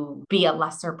 to be a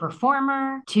lesser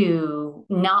performer, to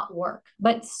not work.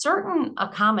 But certain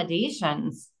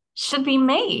accommodations should be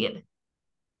made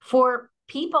for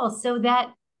people so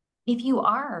that if you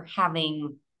are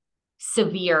having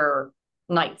severe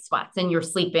night sweats and you're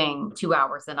sleeping 2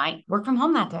 hours a night, work from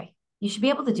home that day. You should be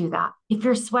able to do that. If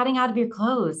you're sweating out of your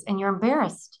clothes and you're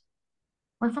embarrassed,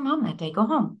 work from home that day, go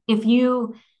home. If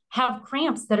you have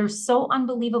cramps that are so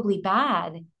unbelievably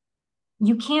bad,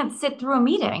 you can't sit through a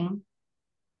meeting,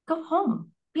 go home.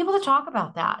 Be able to talk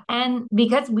about that. And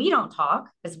because we don't talk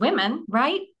as women,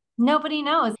 right? Nobody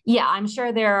knows. Yeah, I'm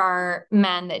sure there are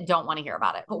men that don't want to hear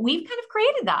about it, but we've kind of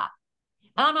created that.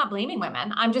 And I'm not blaming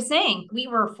women. I'm just saying we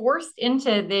were forced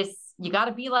into this, you got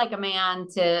to be like a man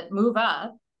to move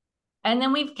up. And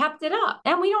then we've kept it up,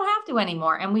 and we don't have to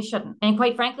anymore, and we shouldn't. And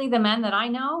quite frankly, the men that I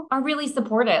know are really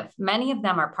supportive. Many of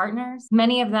them are partners.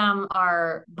 Many of them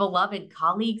are beloved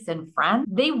colleagues and friends.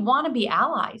 They want to be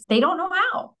allies. They don't know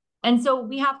how. And so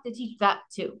we have to teach that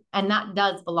too. And that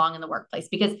does belong in the workplace,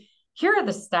 because here are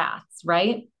the stats,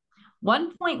 right?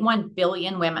 1.1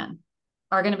 billion women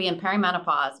are going to be in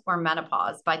perimenopause or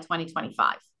menopause by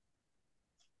 2025.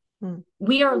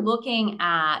 We are looking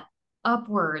at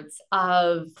upwards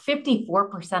of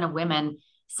 54% of women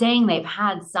saying they've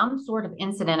had some sort of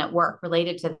incident at work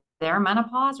related to their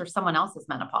menopause or someone else's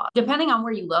menopause. Depending on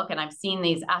where you look, and I've seen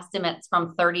these estimates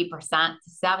from 30% to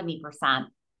 70%,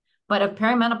 but of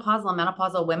perimenopausal and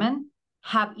menopausal women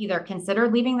have either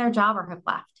considered leaving their job or have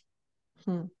left.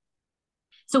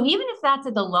 So even if that's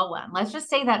at the low end, let's just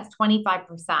say that's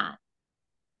 25%.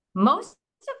 Most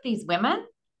of these women,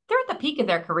 they're at the peak of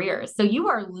their careers. So you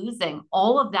are losing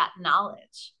all of that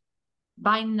knowledge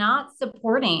by not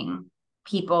supporting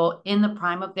people in the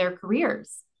prime of their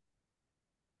careers.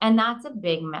 And that's a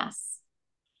big miss.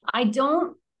 I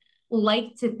don't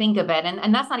like to think of it,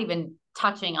 and that's not even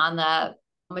touching on the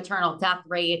maternal death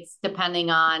rates, depending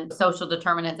on social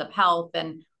determinants of health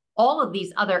and all of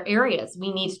these other areas.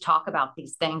 We need to talk about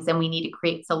these things, and we need to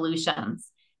create solutions.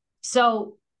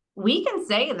 So we can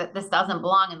say that this doesn't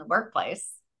belong in the workplace,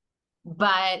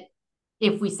 but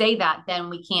if we say that, then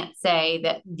we can't say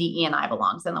that DE&I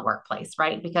belongs in the workplace,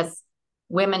 right? Because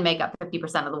women make up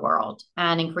 50% of the world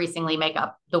and increasingly make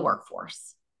up the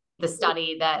workforce. The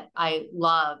study that I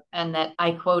love and that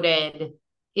I quoted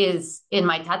is in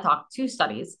my TED Talk, 2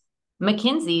 studies.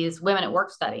 McKinsey's Women at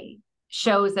Work study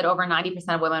shows that over 90%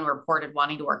 of women reported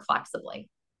wanting to work flexibly.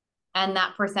 And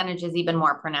that percentage is even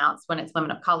more pronounced when it's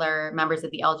women of color, members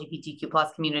of the LGBTQ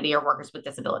plus community, or workers with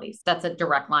disabilities. That's a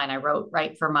direct line I wrote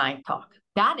right for my talk.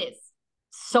 That is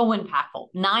so impactful.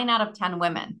 9 out of 10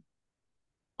 women.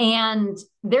 And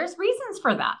there's reasons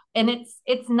for that. And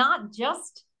it's not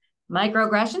just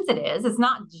microaggressions. It's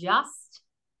not just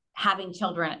having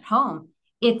children at home.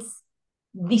 It's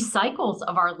the cycles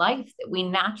of our life that we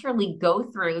naturally go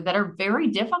through that are very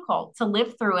difficult to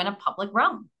live through in a public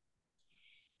realm.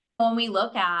 When we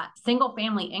look at single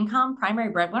family income, primary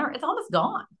breadwinner, it's almost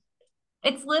gone.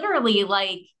 It's literally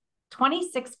like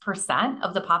 26%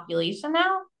 of the population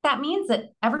now. That means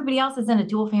that everybody else is in a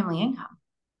dual family income.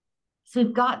 So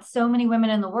we've got so many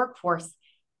women in the workforce,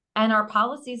 and our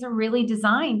policies are really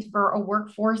designed for a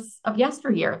workforce of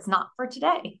yesteryear. It's not for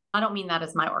today. I don't mean that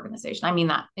as my organization. I mean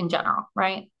that in general,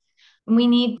 right? We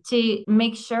need to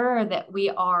make sure that we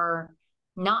are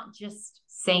not just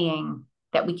saying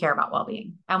that we care about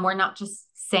well-being, and we're not just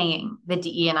saying that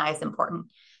DE&I is important,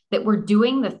 that we're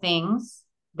doing the things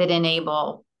that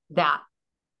enable that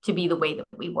to be the way that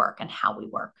we work and how we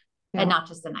work. And not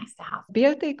just a nice to have.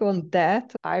 Building on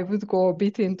that, I would go a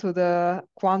bit into the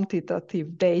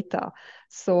quantitative data.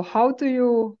 So how do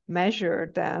you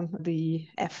measure then the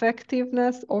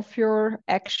effectiveness of your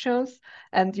actions?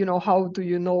 And, how do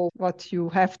you know what you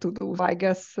have to do? I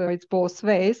guess it's both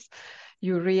ways.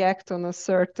 You react on a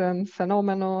certain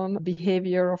phenomenon,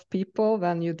 behavior of people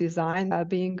when you design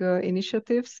well-being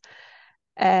initiatives.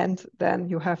 And then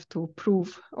you have to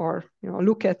prove or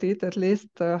look at it at least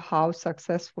how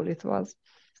successful it was.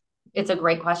 It's a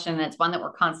great question. And it's one that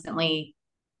we're constantly,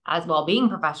 as well-being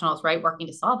professionals, right, working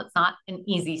to solve. It's not an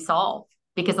easy solve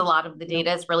because a lot of the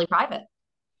data is really private.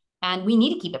 And we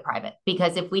need to keep it private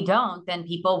because if we don't, then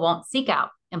people won't seek out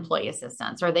employee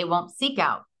assistance or they won't seek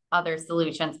out other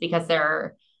solutions because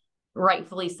they're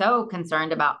rightfully so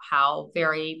concerned about how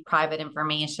very private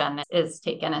information is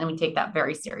taken. And we take that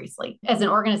very seriously. As an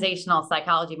organizational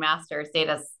psychology master,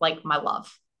 data is like my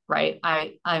love, right?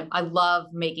 I love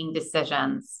making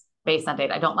decisions based on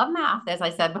data. I don't love math, as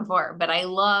I said before, but I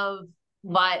love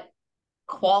what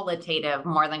qualitative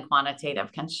more than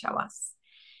quantitative can show us.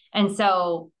 And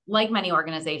so, like many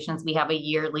organizations, we have a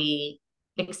yearly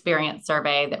experience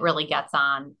survey that really gets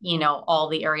on, all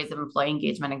the areas of employee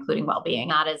engagement, including well-being.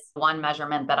 That is one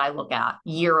measurement that I look at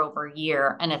year over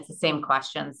year, and it's the same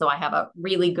question. So I have a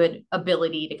really good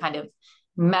ability to kind of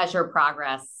measure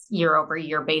progress year over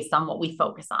year based on what we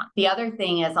focus on. The other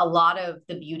thing is a lot of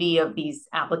the beauty of these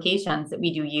applications that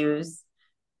we do use,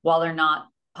 while they're not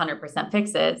 100%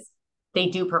 fixes, they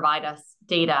do provide us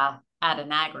data at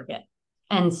an aggregate.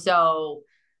 And so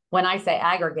when I say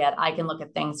aggregate, I can look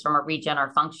at things from a region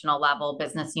or functional level,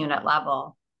 business unit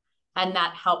level. And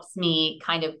that helps me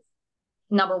kind of,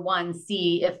 number one,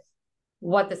 see if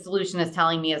what the solution is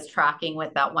telling me is tracking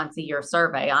with that once a year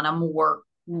survey on a more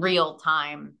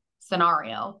real-time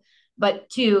scenario. But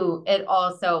two, it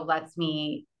also lets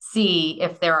me see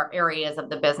if there are areas of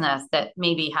the business that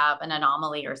maybe have an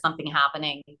anomaly or something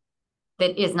happening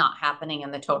that is not happening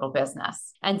in the total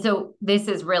business. And so this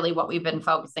is really what we've been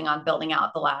focusing on building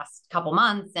out the last couple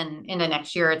months, and into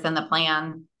next year, it's in the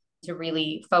plan to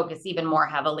really focus even more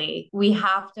heavily. We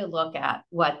have to look at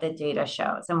what the data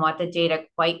shows, and what the data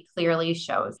quite clearly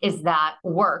shows is that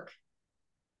work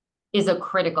is a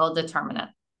critical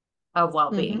determinant of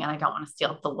well-being. Mm-hmm. And I don't want to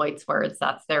steal Deloitte's words.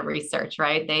 That's their research,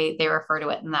 right? They refer to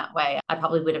it in that way. I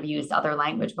probably would have used other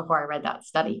language before I read that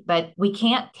study, but we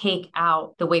can't take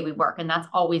out the way we work. And that's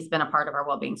always been a part of our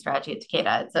well-being strategy at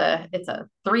Takeda. It's a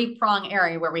three-prong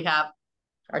area where we have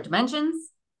our dimensions,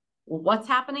 what's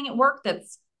happening at work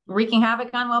that's wreaking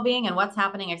havoc on well-being, and what's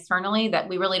happening externally that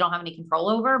we really don't have any control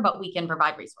over, but we can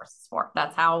provide resources for.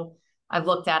 That's how I've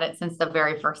looked at it since the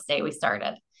very first day we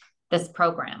started this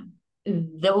program.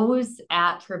 Those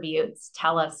attributes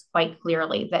tell us quite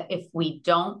clearly that if we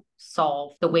don't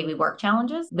solve the way we work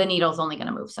challenges, the needle's only going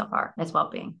to move so far as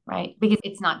well-being, right? Because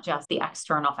it's not just the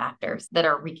external factors that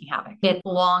are wreaking havoc. It's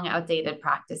long outdated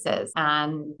practices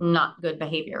and not good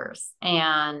behaviors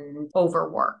and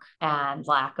overwork and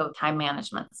lack of time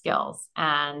management skills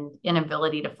and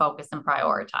inability to focus and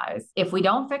prioritize. If we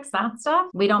don't fix that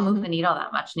stuff, we don't move the needle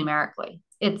that much numerically.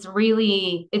 It's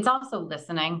also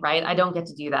listening, right? I don't get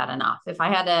to do that enough. If I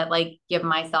had to give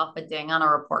myself a ding on a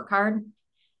report card,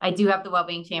 I do have the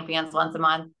Wellbeing Champions once a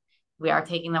month. We are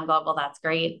taking them global. That's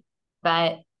great.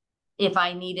 But if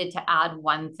I needed to add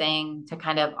one thing to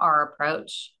kind of our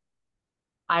approach,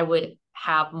 I would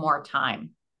have more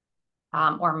time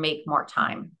or make more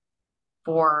time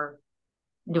for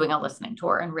doing a listening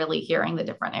tour and really hearing the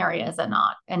different areas and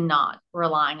not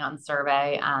relying on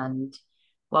survey and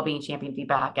Wellbeing Champion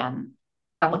feedback and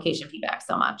application feedback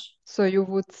so much. So you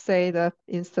would say that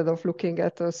instead of looking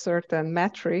at a certain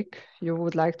metric, you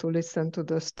would like to listen to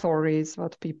the stories,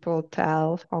 what people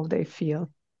tell, how they feel.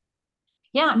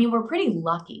 Yeah, I mean, we're pretty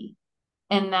lucky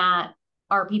in that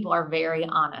our people are very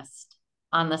honest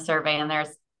on the survey, and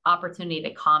there's opportunity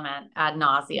to comment ad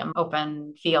nauseum,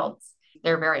 open fields.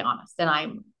 They're very honest, and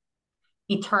I'm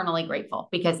eternally grateful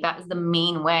because that is the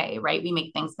main way, right? We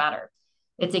make things better.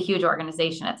 It's a huge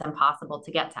organization. It's impossible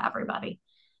to get to everybody.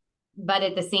 But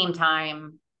at the same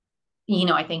time,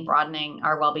 I think broadening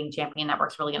our Wellbeing Champion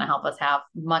network is really going to help us have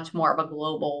much more of a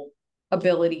global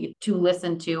ability to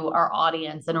listen to our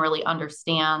audience and really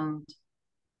understand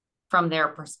from their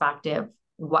perspective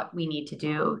what we need to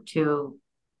do to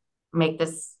make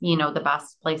this, the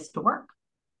best place to work.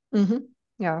 Mm-hmm.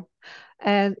 Yeah.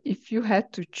 And if you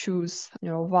had to choose,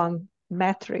 one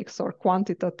metrics or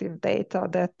quantitative data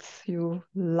that you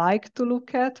like to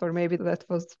look at, or maybe that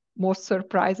was most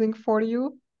surprising for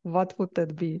you, what would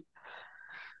that be?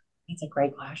 It's a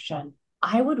great question.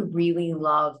 I would really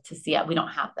love to see it. We don't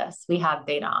have this. We have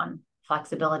data on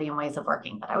flexibility and ways of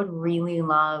working, but I would really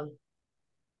love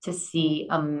to see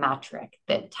a metric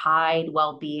that tied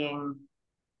well-being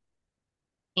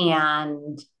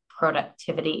and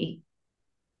productivity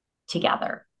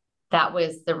together. That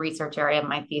was the research area of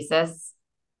my thesis.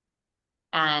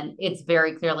 And it's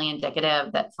very clearly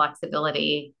indicative that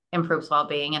flexibility improves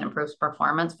well-being and improves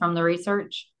performance from the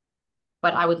research.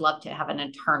 But I would love to have an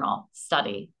internal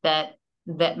study that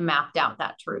mapped out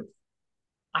that truth.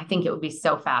 I think it would be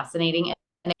so fascinating,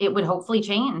 and it would hopefully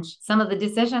change some of the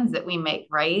decisions that we make,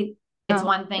 right? It's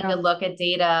one thing to look at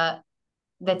data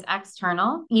that's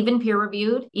external, even peer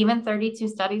reviewed, even 32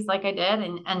 studies like I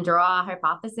did, and draw a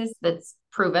hypothesis that's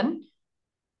proven.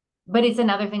 But it's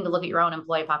another thing to look at your own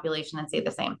employee population and say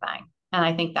the same thing. And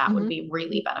I think that would be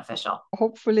really beneficial.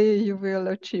 Hopefully you will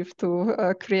achieve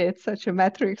to create such a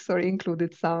matrix or include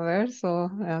it somewhere. So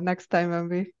next time when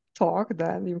we talk,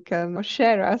 then you can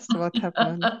share us what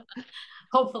happened.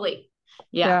 Hopefully.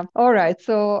 Yeah. All right.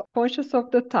 So conscious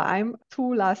of the time,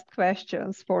 two last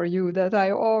questions for you that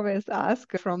I always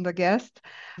ask from the guest.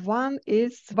 One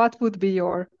is, what would be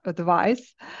your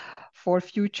advice for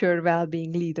future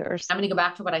well-being leaders? I'm going to go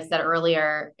back to what I said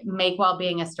earlier. Make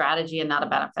well-being a strategy and not a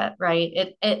benefit, right?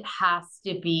 It has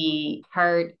to be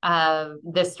part of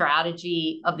the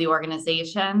strategy of the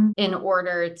organization in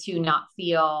order to not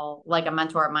feel like a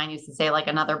mentor of mine used to say, like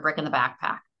another brick in the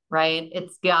backpack, right?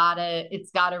 It's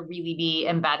gotta really be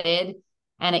embedded,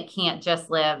 and it can't just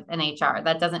live in HR.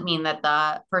 That doesn't mean that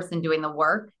the person doing the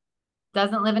work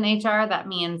doesn't live in HR. That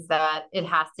means that it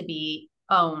has to be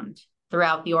owned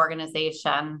throughout the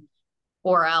organization,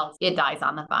 or else it dies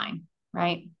on the vine,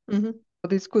 right?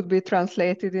 This could be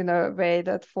translated in a way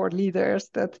that for leaders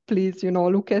that please,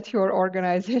 look at your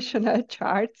organizational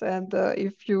charts, and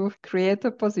if you create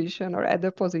a position or add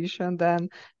a position, then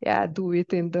do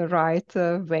it in the right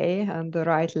way and the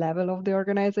right level of the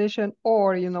organization.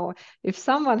 Or, if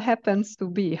someone happens to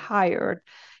be hired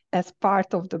as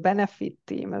part of the benefit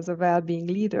team as a well-being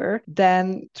leader,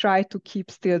 then try to keep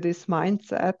still this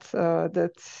mindset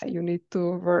that you need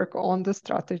to work on the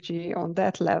strategy on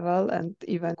that level, and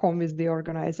even convince the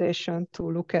organization to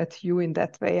look at you in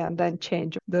that way, and then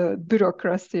change the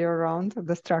bureaucracy around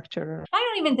the structure. I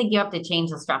don't even think you have to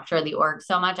change the structure of the org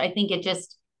so much. I think it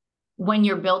just, when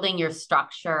you're building your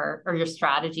structure or your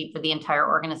strategy for the entire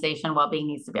organization, well-being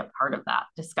needs to be a part of that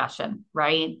discussion,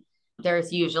 right?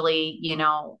 There's usually,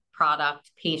 product,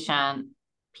 patient,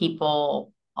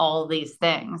 people, all these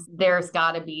things. There's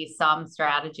got to be some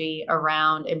strategy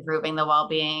around improving the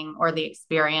well-being or the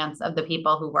experience of the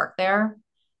people who work there,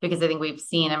 because I think we've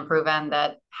seen and proven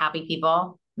that happy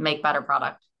people make better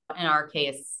product. In our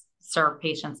case, serve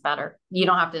patients better. You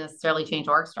don't have to necessarily change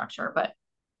org structure, but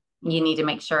you need to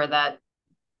make sure that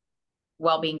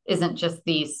well-being isn't just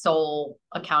the sole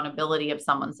accountability of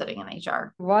someone sitting in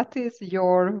HR. What is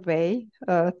your way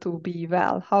to be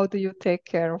well? How do you take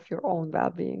care of your own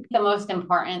well-being? The most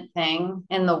important thing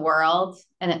in the world,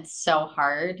 and it's so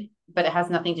hard, but it has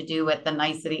nothing to do with the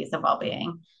niceties of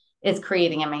well-being, is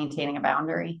creating and maintaining a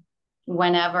boundary.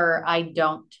 Whenever I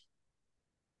don't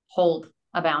hold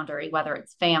a boundary, whether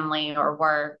it's family or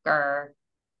work or,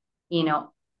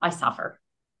 I suffer.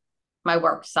 My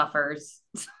work suffers.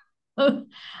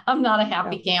 I'm not a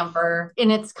happy camper,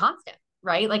 and it's constant,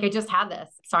 right? Like I just had this.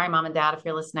 Sorry, mom and dad, if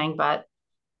you're listening, but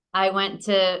I went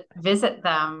to visit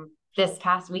them this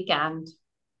past week. I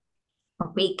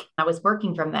was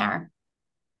working from there,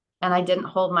 and I didn't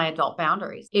hold my adult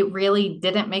boundaries. It really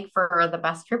didn't make for the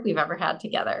best trip we've ever had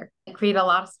together. It created a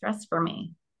lot of stress for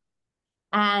me,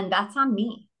 and that's on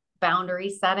me. Boundary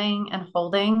setting and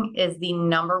holding is the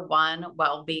number one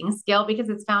well-being skill, because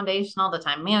it's foundational to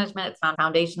time management. It's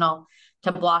foundational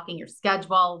to blocking your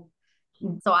schedule.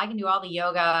 So I can do all the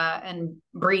yoga and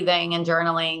breathing and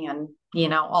journaling and,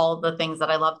 all the things that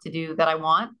I love to do that I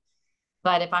want.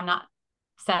 But if I'm not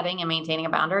setting and maintaining a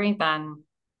boundary, then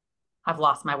I've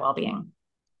lost my well-being.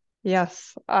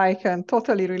 Yes, I can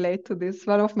totally relate to this.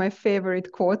 One of my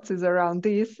favorite quotes is around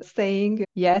this: saying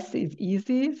yes is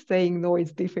easy, saying no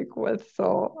is difficult.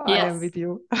 So yes. I am with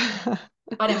you.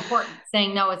 But important.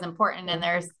 Saying no is important. And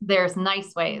there's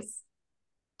nice ways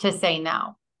to say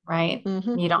no, right?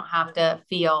 You don't have to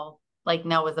feel like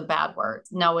no is a bad word.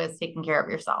 No is taking care of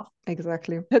yourself.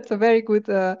 Exactly. That's a very good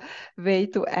way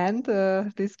to end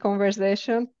this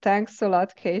conversation. Thanks a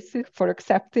lot, Kacy, for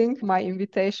accepting my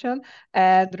invitation,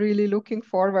 and really looking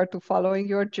forward to following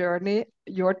your journey.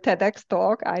 Your TEDx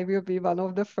talk, I will be one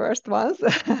of the first ones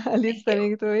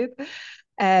listening to it.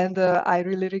 And I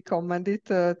really recommend it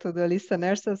to the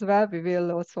listeners as well. We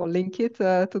will also link it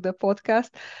to the podcast.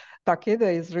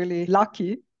 Takeda is really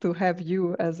lucky to have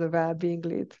you as a well-being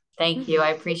lead. Thank you. I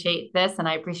appreciate this, and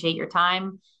I appreciate your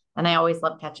time. And I always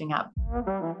love catching up.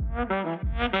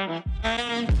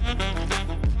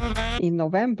 In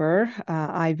November,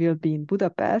 I will be in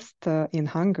Budapest, in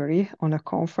Hungary, on a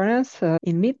conference.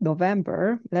 In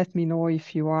mid-November, let me know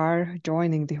if you are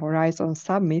joining the Horizon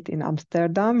Summit in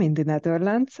Amsterdam, in the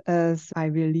Netherlands, as I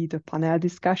will lead a panel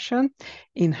discussion,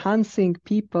 enhancing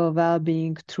people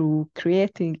well-being through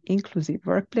creating inclusive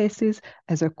workplaces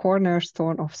as a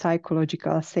cornerstone of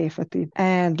psychological safety.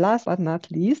 And last but not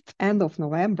least, end of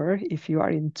November, if you are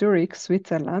in Zurich,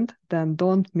 Switzerland, then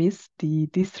don't miss the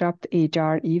Disrupt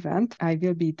HR event. I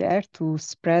will be there to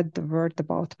spread the word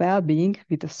about well-being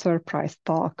with a surprise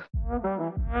talk.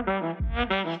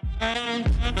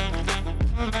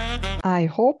 I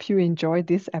hope you enjoyed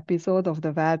this episode of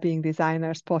the Wellbeing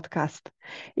Designers podcast.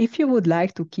 If you would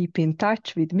like to keep in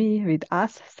touch with me, with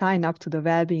us, sign up to the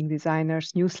Wellbeing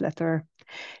Designers newsletter.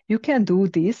 You can do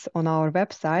this on our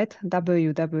website,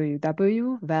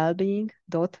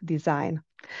 www.wellbeing.design.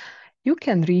 You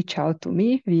can reach out to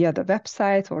me via the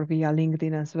website or via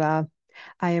LinkedIn as well.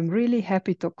 I am really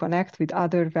happy to connect with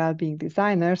other well-being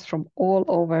designers from all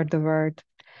over the world.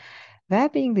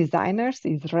 Wellbeing Designers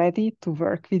is ready to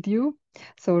work with you,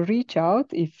 so reach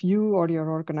out if you or your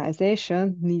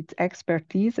organization needs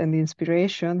expertise and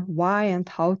inspiration why and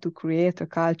how to create a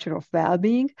culture of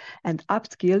well-being and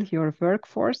upskill your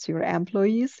workforce, your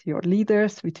employees, your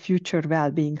leaders with future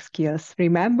well-being skills.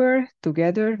 Remember,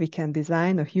 together we can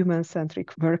design a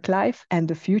human-centric work life and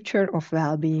the future of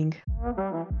well-being.